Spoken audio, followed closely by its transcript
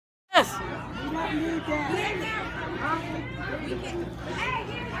this? Hey,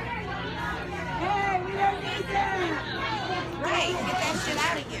 we don't need that. Hey, get that shit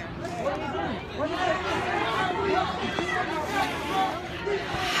out of here.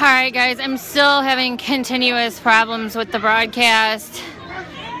 Alright guys, I'm still having continuous problems with the broadcast.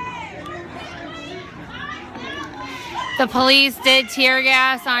 The police did tear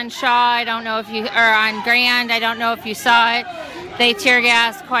gas on Shaw, I don't know if you, or on Grand, I don't know if you saw it. They tear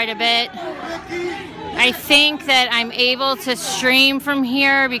gassed quite a bit. I think that I'm able to stream from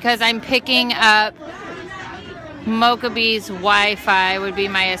here because I'm picking up Mochabee's Wi-Fi would be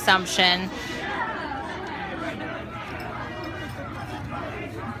my assumption.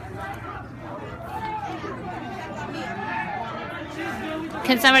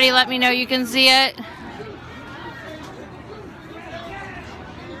 Can somebody let me know you can see it?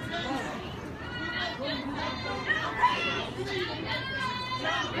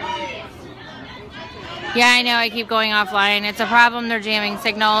 Yeah, I know I keep going offline. It's a problem. They're jamming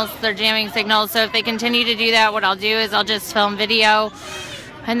signals. They're jamming signals. So if they continue to do that, what I'll do is I'll just film video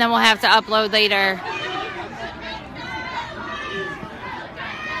and then we'll have to upload later.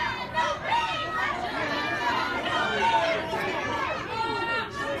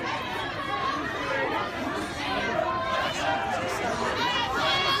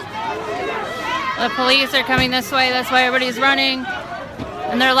 The police are coming this way. That's why everybody's running.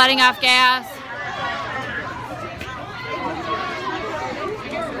 And they're letting off gas.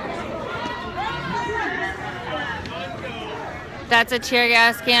 That's a tear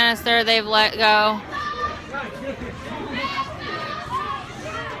gas canister they've let go.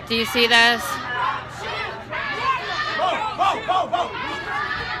 Do you see this?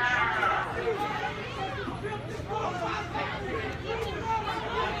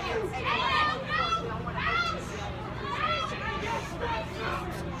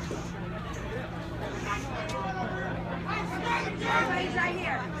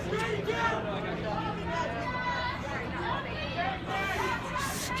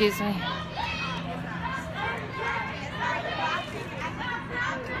 Excuse me.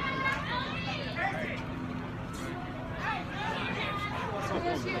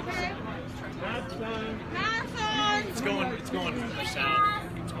 It's going south.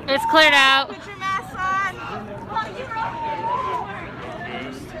 It's cleared out. Put your mask on.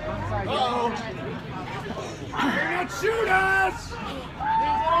 Uh-oh. They're not shoot us!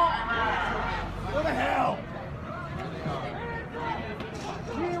 What the hell?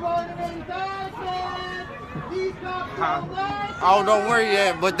 I don't know where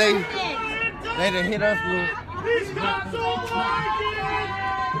yet, but they done hit us with. These cops don't like it!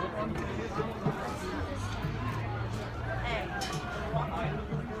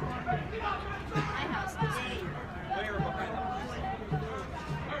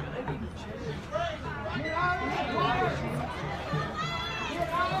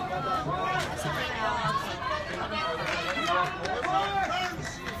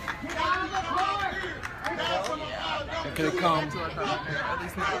 Could it come? At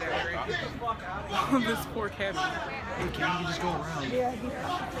least not that area. This poor cabin. Hey, can you just go around?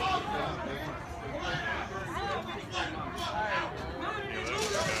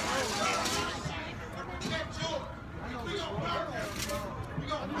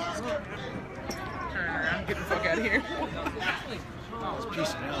 Turn around, get the fuck out of here. It's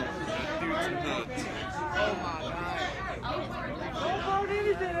piecing out.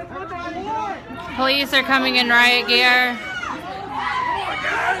 Police are coming in riot gear.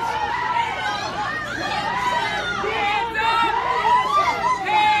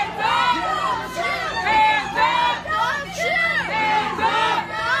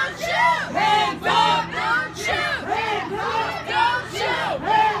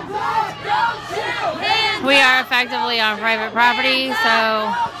 We are effectively on private property,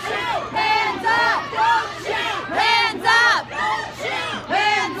 so Hands up! Don't shoot! Hands up! Don't shoot!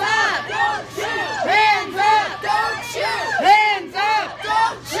 Hands up! Don't shoot! Hands up! Don't shoot! Hands up!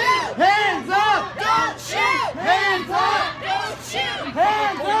 Don't shoot! Hands up! Don't shoot! Hands up! Don't shoot!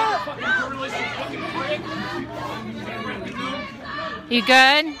 Hands up! you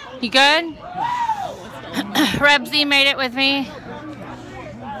good? You good? Rebsy made it with me.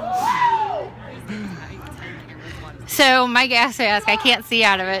 So my gas mask, I can't see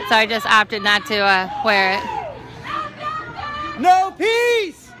out of it, so I just opted not to wear it. No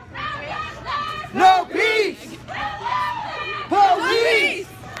peace! No peace! Police!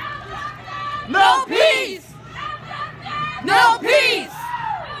 No peace! No peace!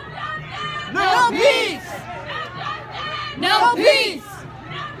 No peace! No peace!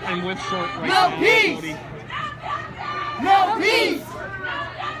 I'm with short right No now, peace! Cody. No peace!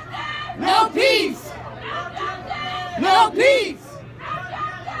 No peace!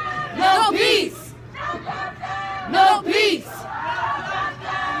 No peace! No peace!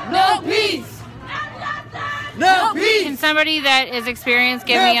 No peace! No peace! Can somebody that is experienced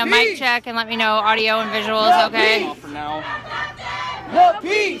give me a mic check and let me know audio and visuals, okay? For now. No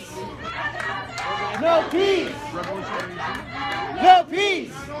peace! No peace! No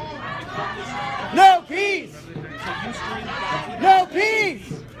peace! No peace! No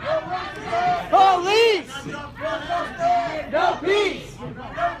peace! Police! No peace!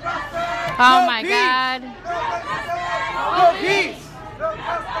 Oh my God. No peace! No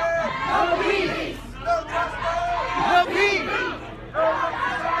peace! No peace!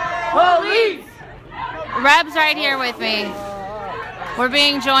 Police! Reb's right here with me. We're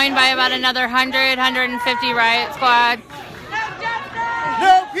being joined by about another 100, 150 riot squad.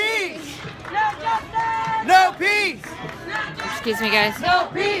 No peace! No peace! Excuse me, guys. No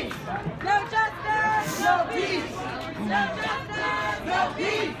peace! No justice! No peace! No justice! No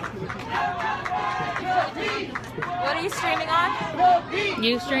peace! No peace! What are you streaming on? No peace!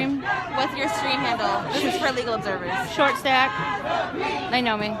 Ustream, What's your stream handle? This is for legal observers. short stack. They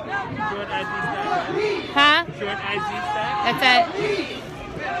know me. Short IZ stack. Huh? Short IZ stack. That's it.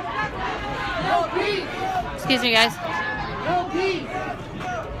 No peace! Excuse me, guys. No peace!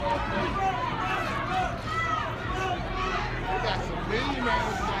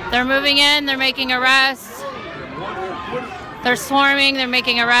 They're moving in. They're making arrests. They're swarming. They're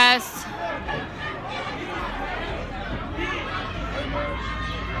making arrests.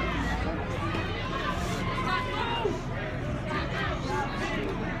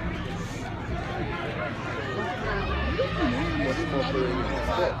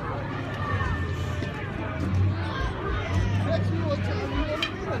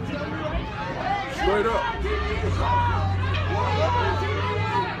 Straight up.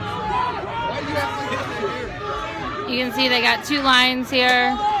 You can see they got two lines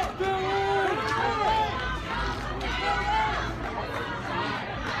here.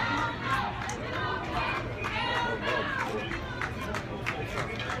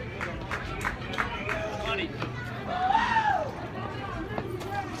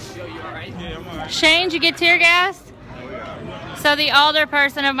 Shane, did you get tear gassed? So the alder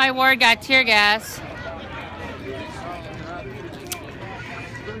person of my ward got tear gas.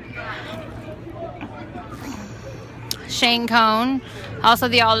 Shane Cohn, also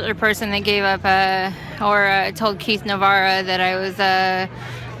the alder person that gave up told Keith Navarra that I was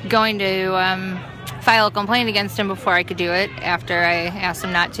going to file a complaint against him before I could do it, after I asked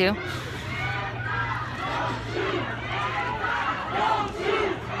him not to.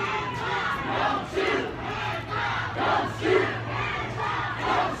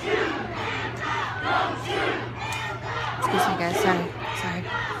 Excuse me, guys. Sorry.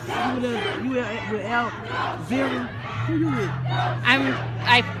 You were out very. Who you with?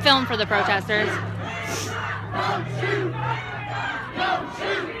 I film for the protesters.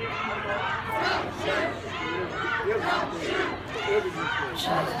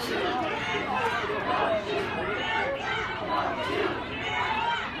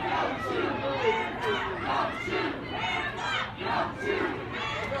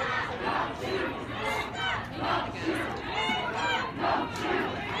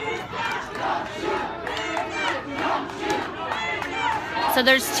 So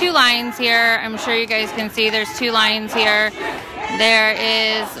there's two lines here. I'm sure you guys can see there's two lines here. There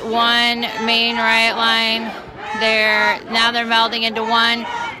is one main riot line there. Now they're melding into one.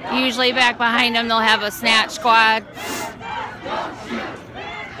 Usually back behind them they'll have a snatch squad.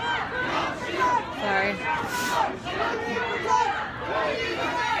 Sorry.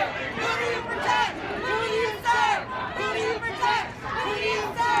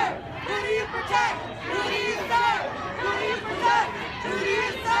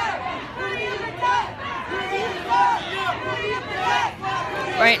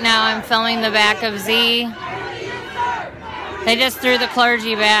 Right now I'm filming the back of Z. They just threw the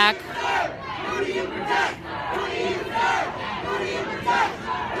clergy back.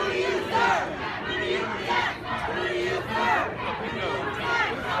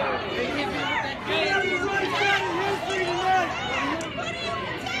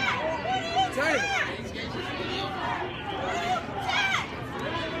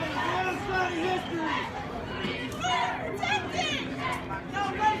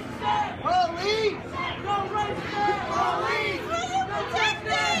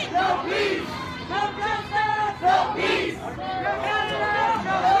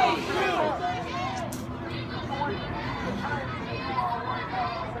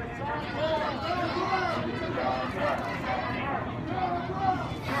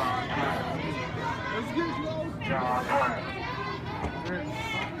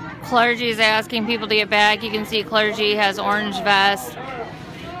 Clergy is asking people to get back. You can see clergy has orange vest.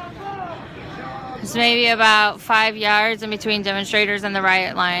 There's maybe about 5 yards in between demonstrators and the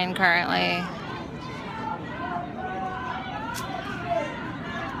riot line currently.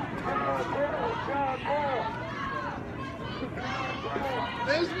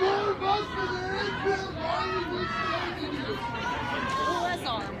 There's more of us than there is Bill. Why are we standing here? A little less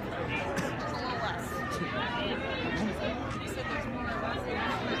on them. Just a little less. You said there's more of us than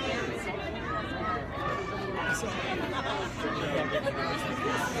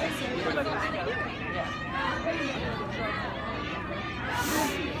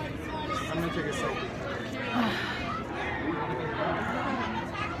I'm gonna take a selfie.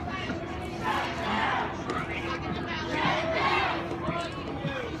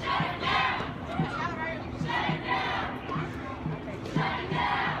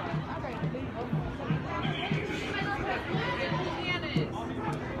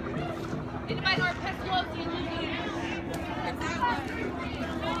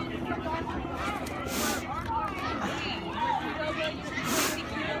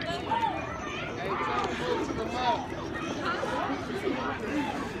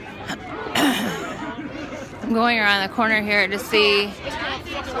 I'm going around the corner here to see.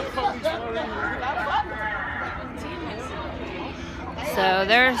 So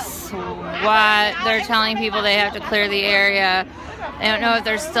there's what they're telling people they have to clear the area. They don't know if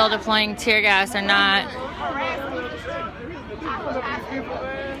they're still deploying tear gas or not.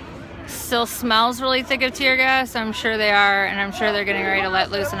 Still smells really thick of tear gas. I'm sure they are, and I'm sure they're getting ready to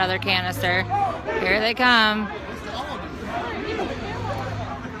let loose another canister. Here they come.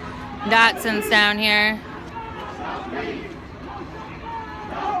 Dotson's down here.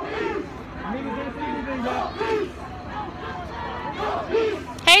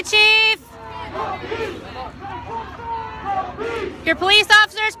 Hey, Chief! Your police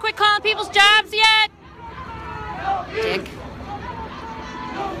officers quit calling people's jobs yet? Dick.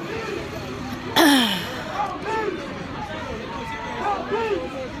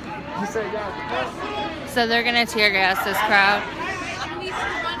 So they're gonna tear gas this crowd.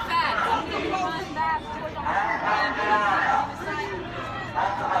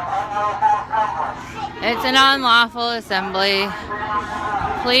 It's an unlawful assembly.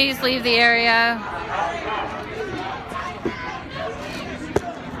 Please leave the area.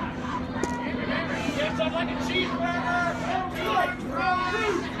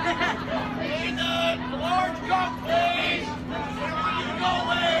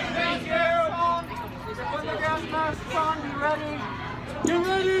 Get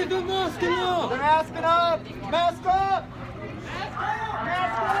ready, the mask up! The mask up! Mask up!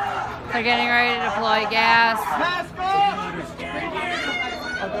 They're getting ready to deploy gas. Mask up!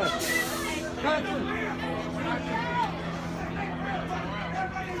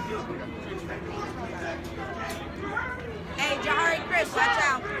 Hey, Jahari, Chris, watch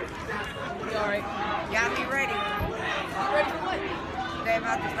out. Sorry. You gotta be ready. Ready for what? They're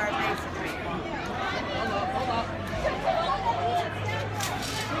about to start masonry. Hold up.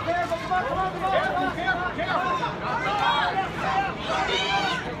 Be careful, come on.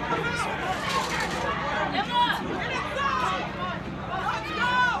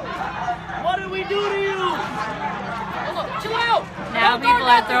 What did we do to you? Hold up, chill out. Now people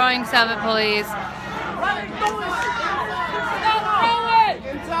are throwing stuff at police.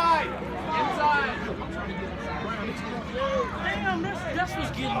 Inside. Damn, this was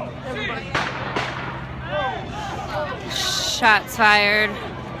getting everybody. Shots fired.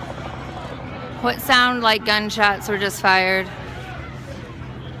 What sound like gunshots were just fired.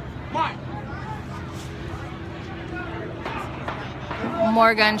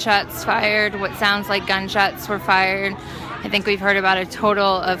 More gunshots fired. What sounds like gunshots were fired. I think we've heard about a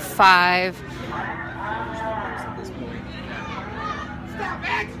total of 5. Stop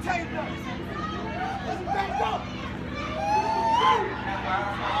agitating us. Let's back up.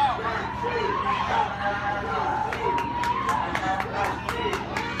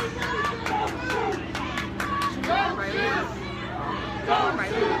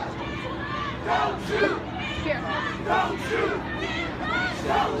 Don't shoot! Here. Don't shoot!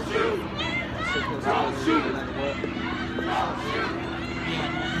 Don't shoot! Don't shoot!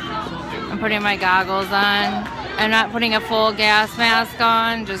 I'm putting my goggles on. I'm not putting a full gas mask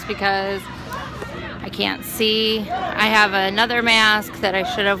on just because I can't see. I have another mask that I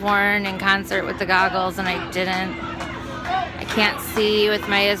should have worn in concert with the goggles and I didn't. I can't see with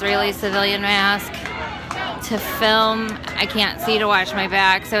my Israeli civilian mask to film. I can't see to watch my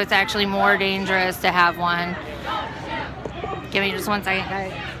back, so it's actually more dangerous to have one. Give me just 1 second,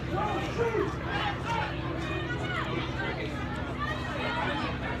 guys.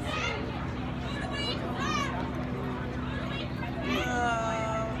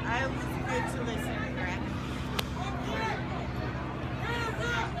 I was good to listen to that.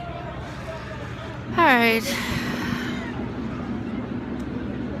 All right.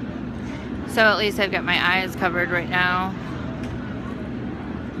 So at least I've got my eyes covered right now.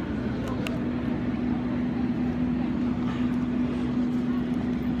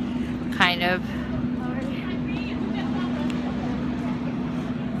 Kind of.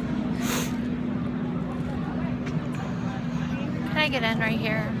 Can I get in right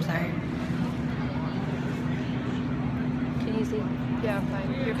here? I'm sorry. Can you see? Yeah,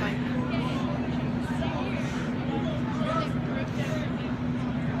 fine. You're fine.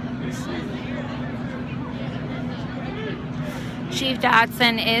 Chief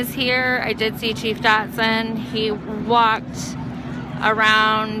Dotson is here. I did see Chief Dotson. He walked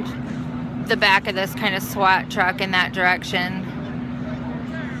around the back of this kind of SWAT truck in that direction.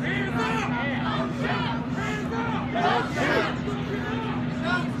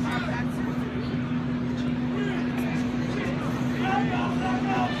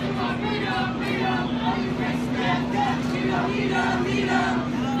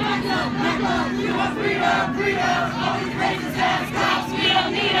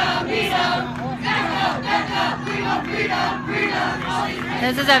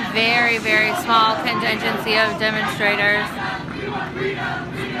 This is a very, very small contingency of demonstrators.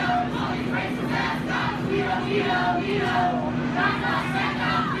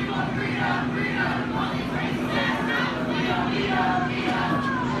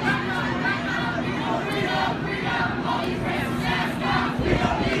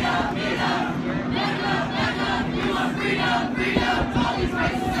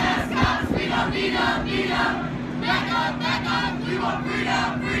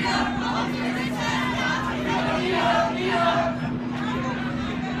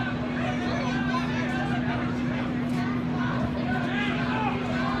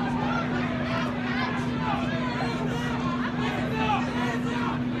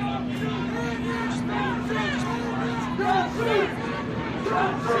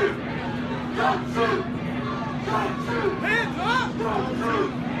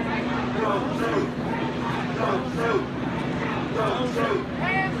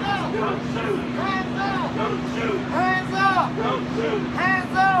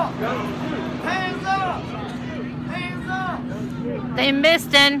 They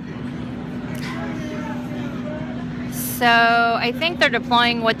missed him. So I think they're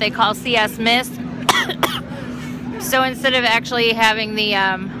deploying what they call CS mist. So instead of actually having the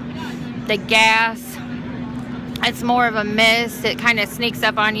gas, it's more of a mist. It kind of sneaks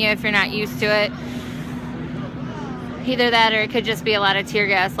up on you if you're not used to it. Either that or it could just be a lot of tear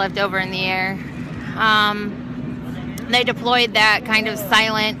gas left over in the air. They deployed that kind of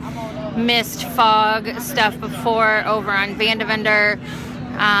silent mist fog stuff before over on Vandevender.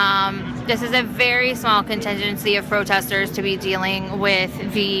 This is a very small contingency of protesters to be dealing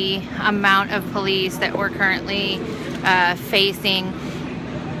with the amount of police that we're currently facing.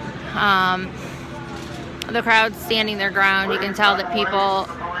 The crowd's standing their ground. You can tell that people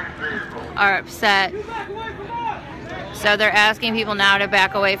are upset. So they're asking people now to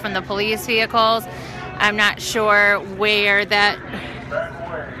back away from the police vehicles. I'm not sure where that...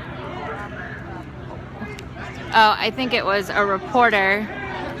 Oh, I think it was a reporter.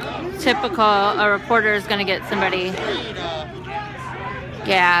 Typical, a reporter is going to get somebody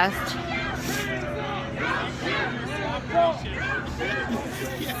gassed.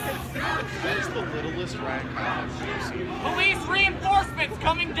 That's the littlest rat cow. Police reinforcements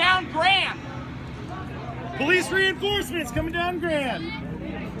coming down Grand. Police reinforcements coming down Grand.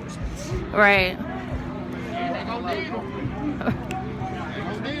 Right.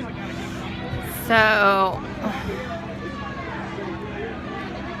 So...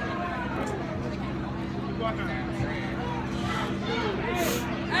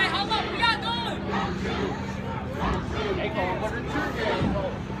 Hey, hold up, we got going.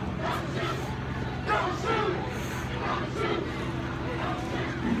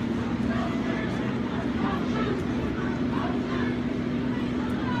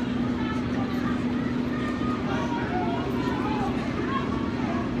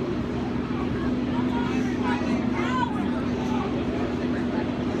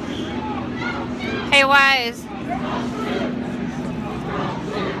 Hey, Wise.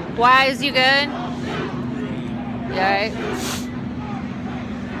 Wise, you good? You alright?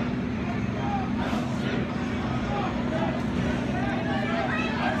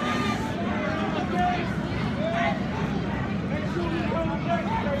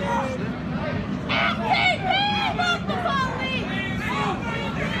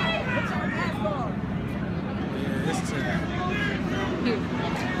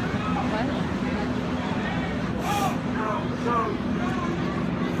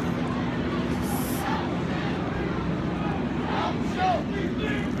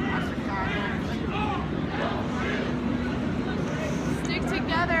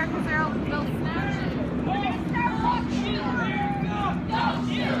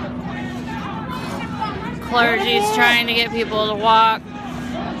 clergy's trying to get people to walk.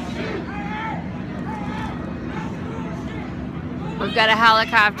 We've got a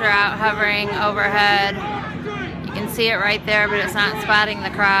helicopter out hovering overhead. You can see it right there, but it's not spotting the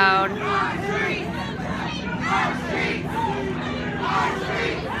crowd.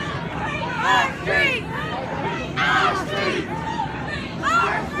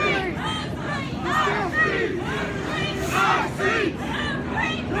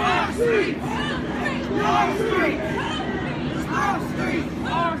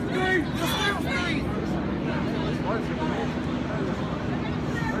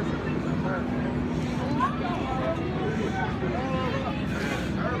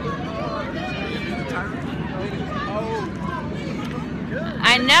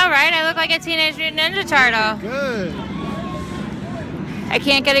 I know, right? I look like a Teenage Mutant Ninja Turtle. Good. I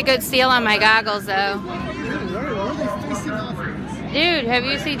can't get a good seal on my goggles though. Dude,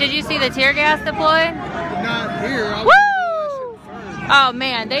 did you see the tear gas deployed? Not here. Woo! Oh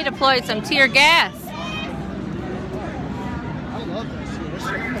man, they deployed some tear gas. I love that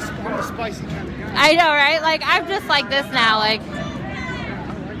shit. I'm a spicy kind of guy. I know, right? Like, I'm just like this now, like.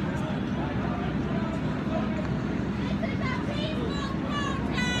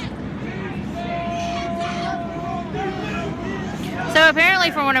 So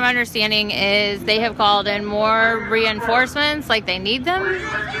apparently, from what I'm understanding, is they have called in more reinforcements, like they need them.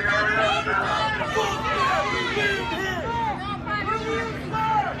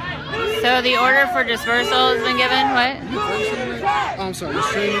 So the order for dispersal has been given. What? Oh, I'm sorry, you're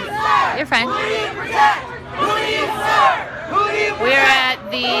streaming? You're fine. We're at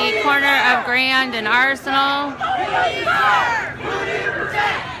the corner of Grand and Arsenal. Who do you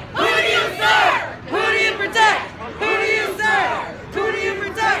protect? Who do you serve? Who do you protect? Who do you serve? Who do you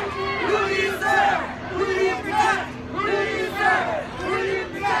protect? Who do you serve? Who do you protect? Who do you serve? Who do you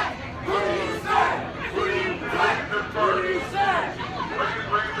protect? Who do you serve? Who do you protect? Who do you serve?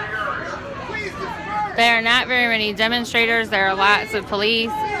 There are not very many demonstrators. There are lots of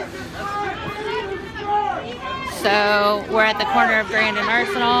police. So we're at the corner of Grand and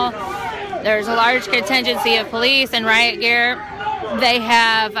Arsenal. There's a large contingency of police in riot gear. They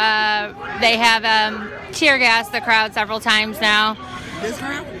have tear gassed the crowd several times now. This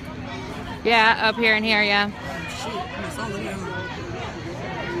crowd? Yeah, up here and here, yeah.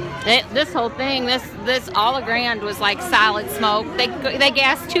 This whole thing, this all of Grand was like solid smoke. They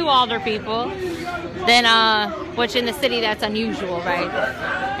gassed 2 alder people, then which in the city that's unusual, right?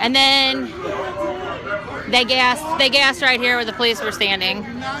 And then they gassed right here where the police were standing.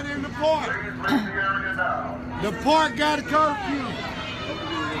 You're not in the park. The park got a curfew.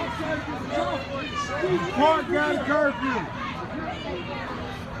 The park got a curfew.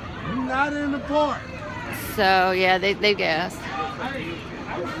 You're not in the park. So yeah, they gassed.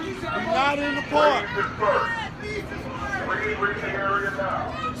 You're not in the park.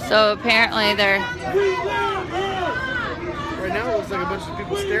 So apparently they're. Right now it looks like a bunch of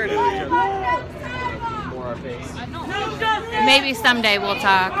people staring at each other. Maybe someday we'll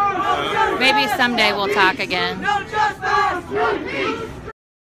talk. Maybe someday we'll talk again. No justice! No peace!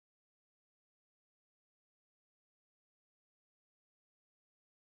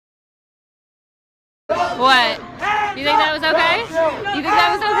 What? You think that was okay? You think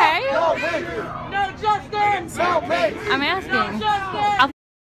that was okay? No justice! No peace! I'm asking. No justice!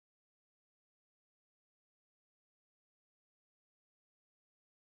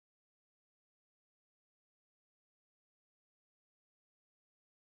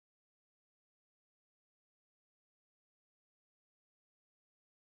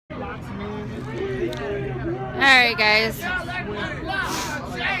 Alright guys.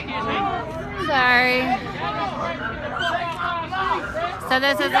 Sorry. So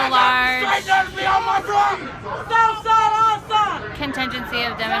this is a large contingency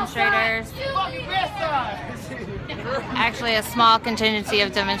of demonstrators. Actually a small contingency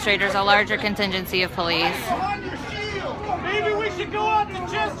of demonstrators, a larger contingency of police. Maybe we should go out to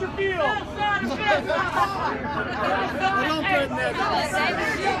Chesterfield.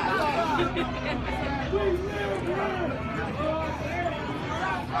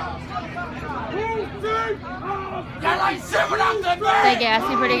 They gas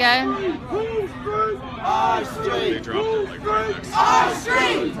you pretty good? Our street! Our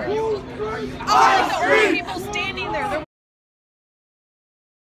street! Our street! People standing there.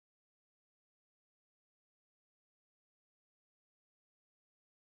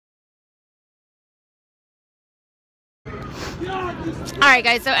 Alright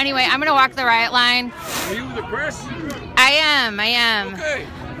guys, so anyway, I'm gonna walk the riot line. Are you the press? I am. Okay.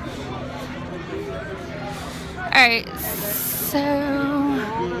 Alright, so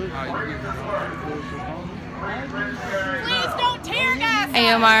Please don't tear gas.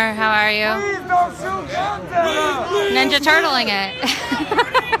 Hey Omar, how are you? Please don't shoot guns at us. Ninja turtling it.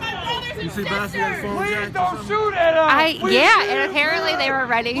 You see Bastian's phone jack? Please don't shoot at us. Yeah, and apparently they were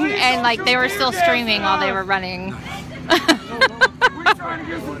running and like they were still streaming while they were running.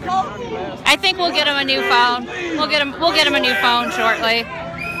 I think we'll get him a new phone. We'll get him a new phone shortly.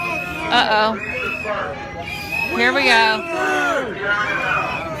 Uh-oh. Here we go.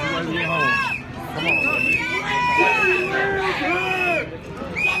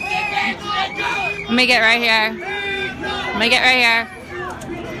 Let me get right here. Let me get right here.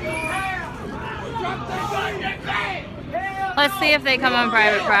 Let's see if they come on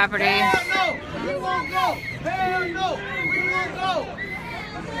private property. Hell no! We won't go! Hell no! We won't go!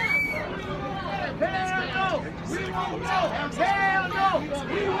 Hell no! We won't go! Hell no!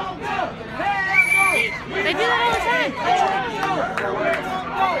 We won't go! Hell no! They do that all the time.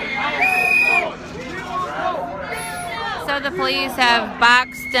 So the police have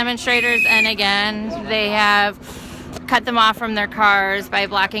boxed demonstrators in again. They have cut them off from their cars by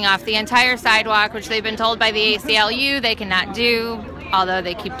blocking off the entire sidewalk, which they've been told by the ACLU they cannot do, although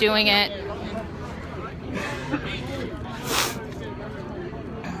they keep doing it.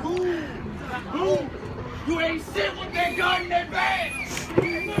 You ain't sit with that gun in that bag!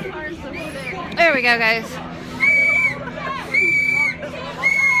 There we go, guys.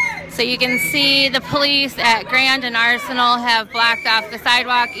 So you can see the police at Grand and Arsenal have blocked off the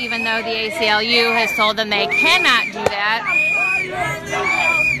sidewalk, even though the ACLU has told them they cannot do that.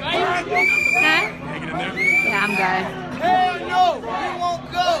 Huh? Yeah, I'm good. Hell no! We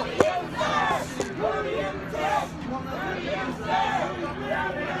won't go!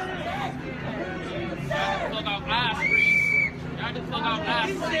 Plug out ice cream. Y'all just plug out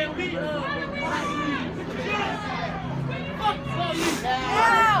ice cream.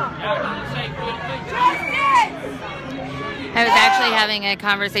 I was actually having a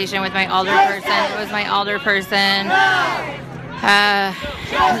conversation with my alderperson. It was my alderperson,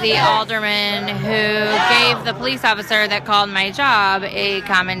 the alderman who gave the police officer that called my job a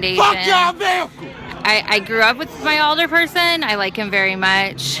commendation. Fuck y'all vehicle! I grew up with my alderperson. I like him very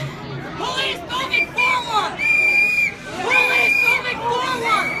much. Police moving forward! Police moving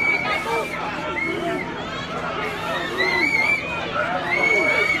forward!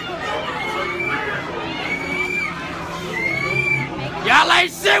 Y'all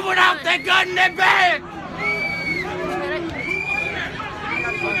ain't shit without that gun in that bag!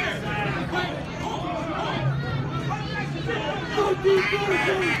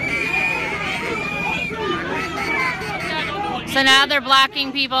 So now they're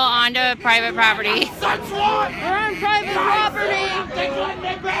blocking people onto private property. We're on private property!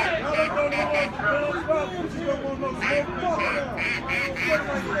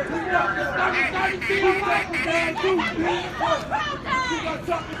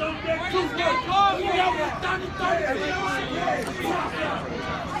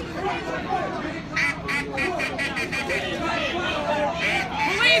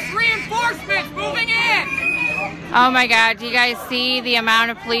 Police reinforcements moving in. Oh my God, do you guys see the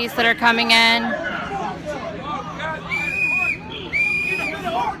amount of police that are coming in?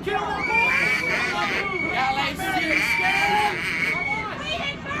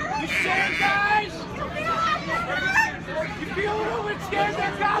 You scared, guys? You feel a little bit scared,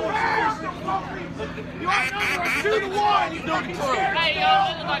 that coppers? Your number is 2 to 1. You don't get scared. Hey, y'all,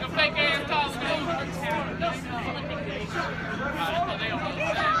 this is like a fake ass call.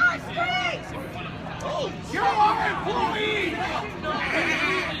 You're our employee!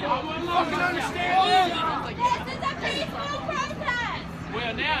 Fucking understand this? This is a peaceful protest!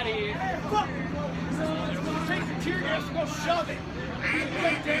 Well, now it is. Take the tear gas and go shove it.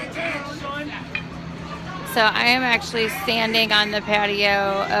 Get downtown, son. So I am actually standing on the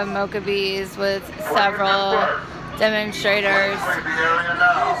patio of Mokabees with several demonstrators.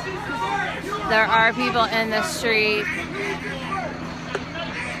 There are people in the street.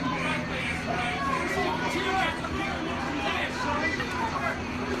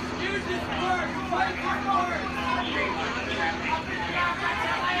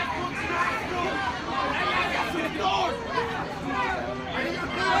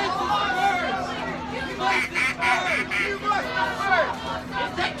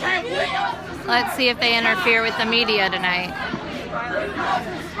 Let's see if they interfere with the media tonight.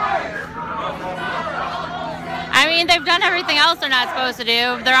 I mean, they've done everything else they're not supposed to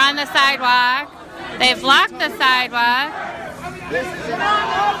do. They're on the sidewalk. They've blocked the sidewalk. This is an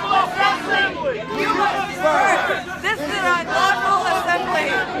unlawful assembly! You must disperse! This is an unlawful assembly!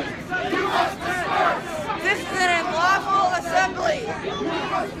 You must disperse! This is an unlawful assembly! You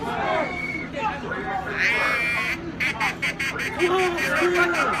must disperse! People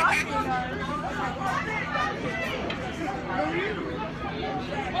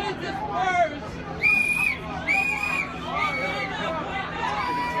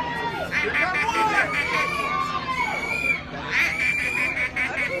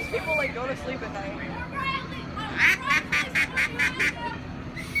like go to sleep at night.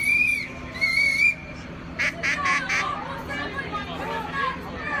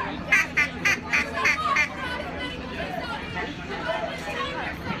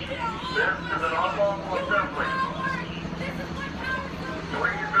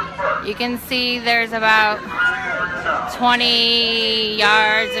 You can see there's about 20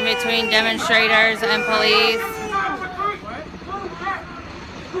 yards in between demonstrators and police.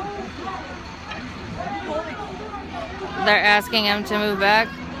 They're asking him to move back.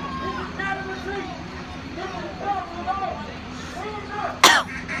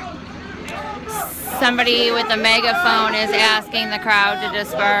 Somebody with a megaphone is asking the crowd to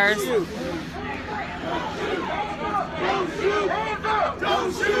disperse.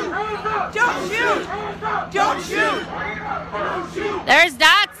 Don't shoot! Don't shoot! There's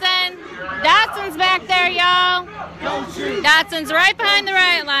Dotson. Dotson's back there, y'all. Dotson's right behind the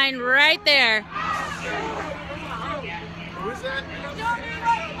right line, right there.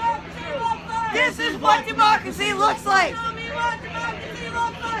 This is what democracy looks like!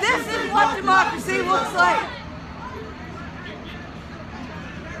 This is what democracy looks like!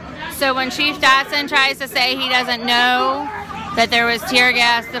 So when Chief Dotson tries to say he doesn't know that there was tear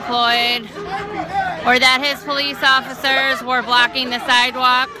gas deployed or that his police officers were blocking the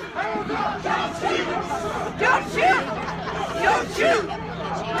sidewalk, Don't shoot! Don't shoot!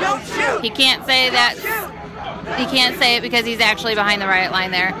 Don't shoot! he can't say that. He can't say it because he's actually behind the riot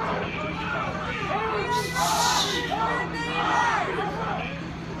line there.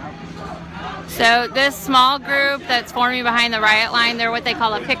 So this small group that's forming behind the riot line, they're what they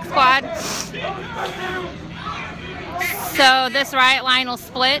call a pick squad. So this riot line will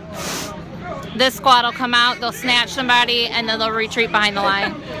split. This squad will come out, they'll snatch somebody, and then they'll retreat behind the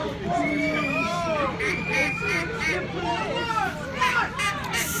line.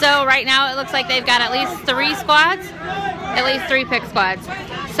 So right now it looks like they've got at least 3 squads, at least 3 pick squads.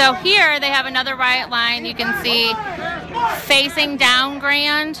 So here they have another riot line you can see facing down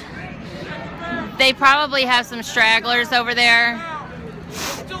Grand. They probably have some stragglers over there.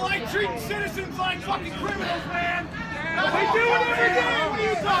 It's like treating citizens like fucking criminals, man. They do it every day. What are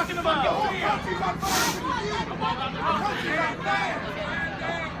you talking about?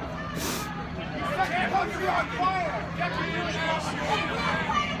 Country on fire.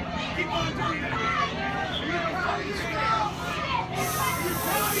 Keep on doing it.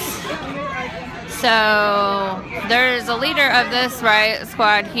 So there's a leader of this riot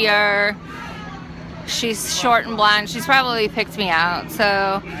squad here. She's short and blonde. She's probably picked me out,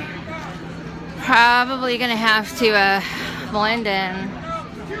 so probably gonna have to blend in.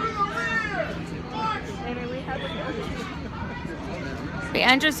 Be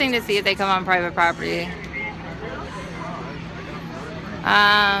interesting to see if they come on private property.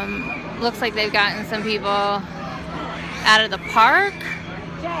 Looks like they've gotten some people out of the park.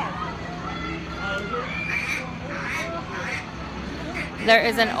 There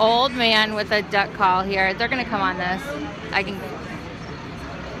is an old man with a duck call here. They're gonna come on this.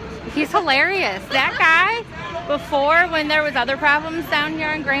 He's hilarious. That guy, before when there was other problems down here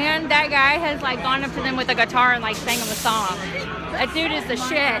in Grand, that guy has like gone up to them with a guitar and like sang them a song. That dude is the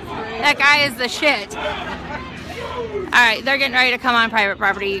shit. That guy is the shit. All right, they're getting ready to come on private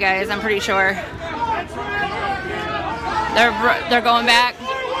property, you guys. I'm pretty sure. They're going back.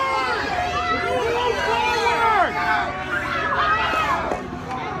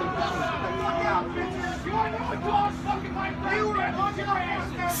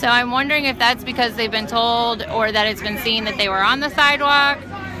 So I'm wondering if that's because they've been told or that it's been seen that they were on the sidewalk.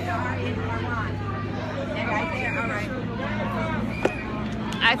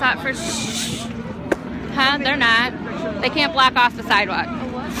 I thought for they're not. They can't block off the sidewalk.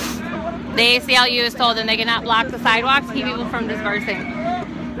 The ACLU has told them they cannot block the sidewalk to keep people from dispersing.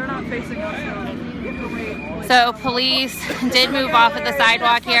 They're not facing us. So police did move off of the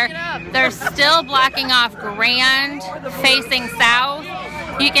sidewalk here. They're still blocking off Grand facing south.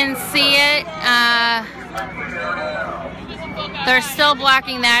 You can see it. They're still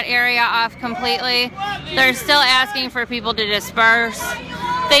blocking that area off completely. They're still asking for people to disperse.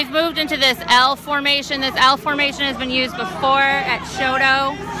 They've moved into this L formation. This L formation has been used before at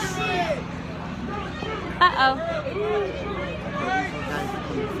Shoto. Uh-oh.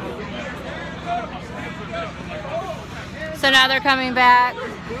 So now they're coming back.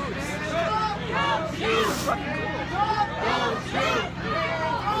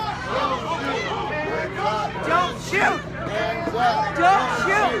 Don't shoot! Hands up! Don't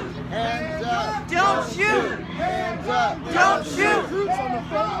shoot! Hands up! Don't shoot! Hands up! Don't shoot!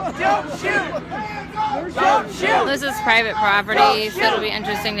 Don't shoot! Don't shoot! This is private property, so it'll be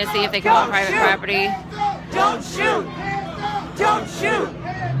interesting to see if they come on private property. Don't shoot! Don't shoot!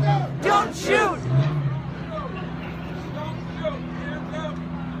 Don't shoot!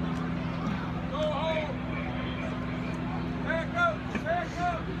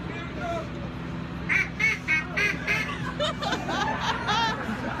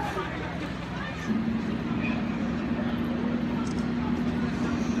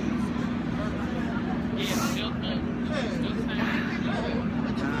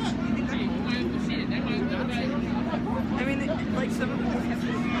 I mean, like some of them.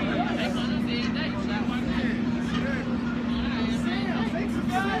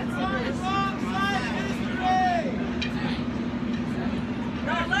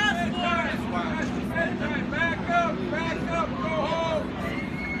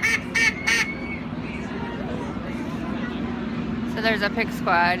 So there's a pick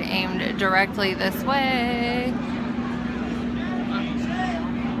squad aimed directly this way.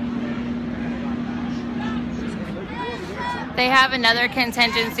 They have another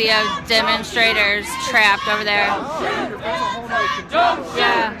contingency of demonstrators trapped over there.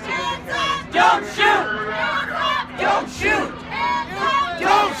 Yeah. Don't shoot! Don't shoot!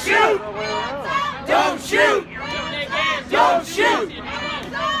 Don't shoot! Don't shoot! Don't shoot!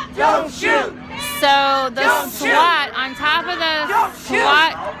 Don't shoot! So the SWAT, on top of the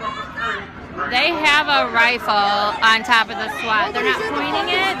SWAT, they have a rifle on top of the SWAT. They're not pointing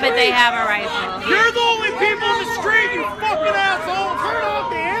it, but they have a rifle. You're the only people in the street, you fucking asshole! Turn off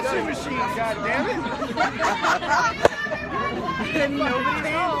the answering machine, goddammit!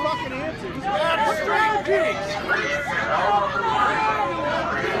 Nobody fucking answers. That's straight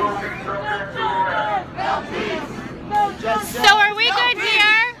So are we good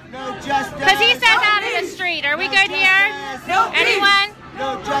here? Because he says out in the street. Are we good here? Anyone?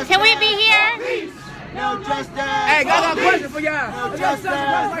 Can we be here? Hey, got a question for y'all. No justice.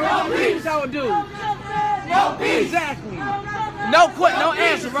 No peace. I would do. No peace. Exactly. No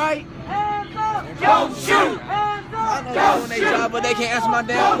answer, right? Don't shoot! I know they're doing their job, but they can't answer my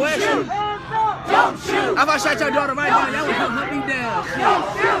damn question. Don't shoot! If I shot your daughter right now, that would hunt me down.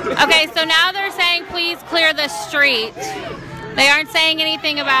 Shit. Okay, so now they're saying please clear the street. They aren't saying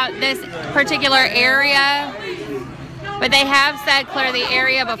anything about this particular area, but they have said clear the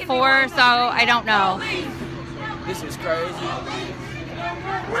area before, so I don't know. This is crazy.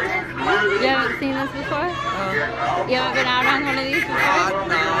 You haven't seen this before? You haven't been out on one of these before?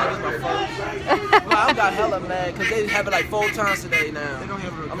 Nah, this is my first. Well, I got hella mad because they have it like 4 times today now.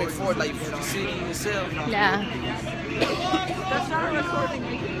 I mean, 4, like the city itself. Yeah. That's not a recording.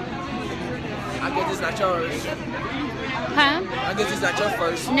 I guess it's not yours. Huh? I guess it's not your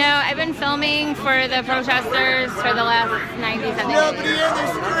first. No, I've been filming for the protesters for the last 90-something days.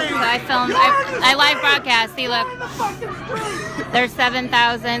 So I filmed, I live broadcast. See, look. There's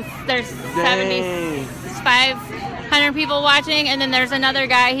 7,000, there's 7,500 people watching, and then there's another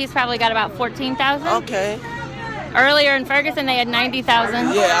guy, he's probably got about 14,000. Okay. Earlier in Ferguson, they had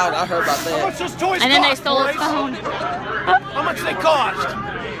 90,000. Yeah, I heard about that. How much those toys And then they cost, stole his boys? phone. How much they cost?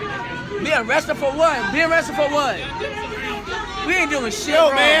 Being arrested for what? Being arrested for what? We ain't doing shit Yo,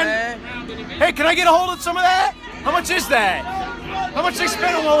 wrong, man. Hey, can I get a hold of some of that? How much is that? How much they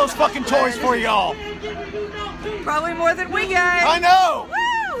spend on all those fucking toys for y'all? Probably more than we got. I know.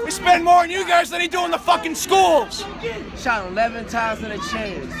 We spend more on you guys than they do in the fucking schools. Shot 11 times in the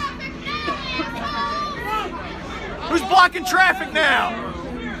chest. Who's blocking traffic now?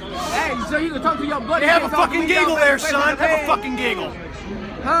 Hey, so you can talk to your buddy. Hey, have a fucking giggle there, son. Have a fucking giggle.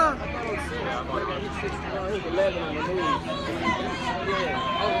 Huh?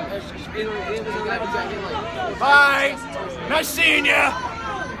 Bye. Nice seeing ya.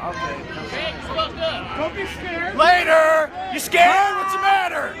 Don't be scared. Later. You scared? What's the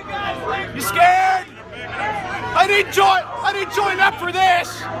matter? You scared? I didn't join up for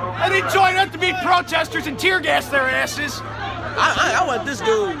this. I didn't join up to be protesters and tear gas their asses. I want this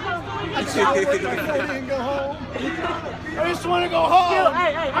dude. I just want to go home.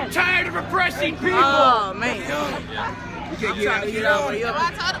 I'm tired of repressing people. Oh, man. You can't get out of here.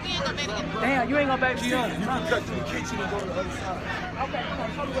 Damn, you ain't gonna back me up. You can cut through the kitchen and go to the other side. Okay, come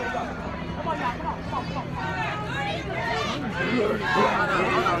on, show me where to go. Come on, y'all, come on.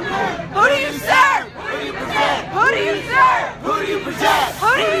 Who do you serve? Who do you protect? Who do you serve? Who do you protect?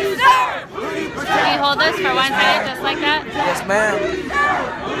 Who do you serve? Who do you Can protect? you hold this for 1 second, just like that? Yes, ma'am.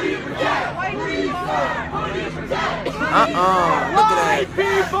 Who do you protect? Look at that.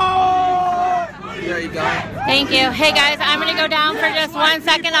 There you go. Thank you. Hey guys, I'm gonna go down for just 1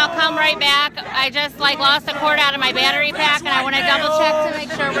 second. I'll come right back. I just lost a cord out of my battery pack, and I want to double check to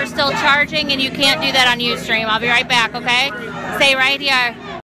make sure we're still charging. And you can't do that on Ustream. I'll be right back. Okay? Stay right here.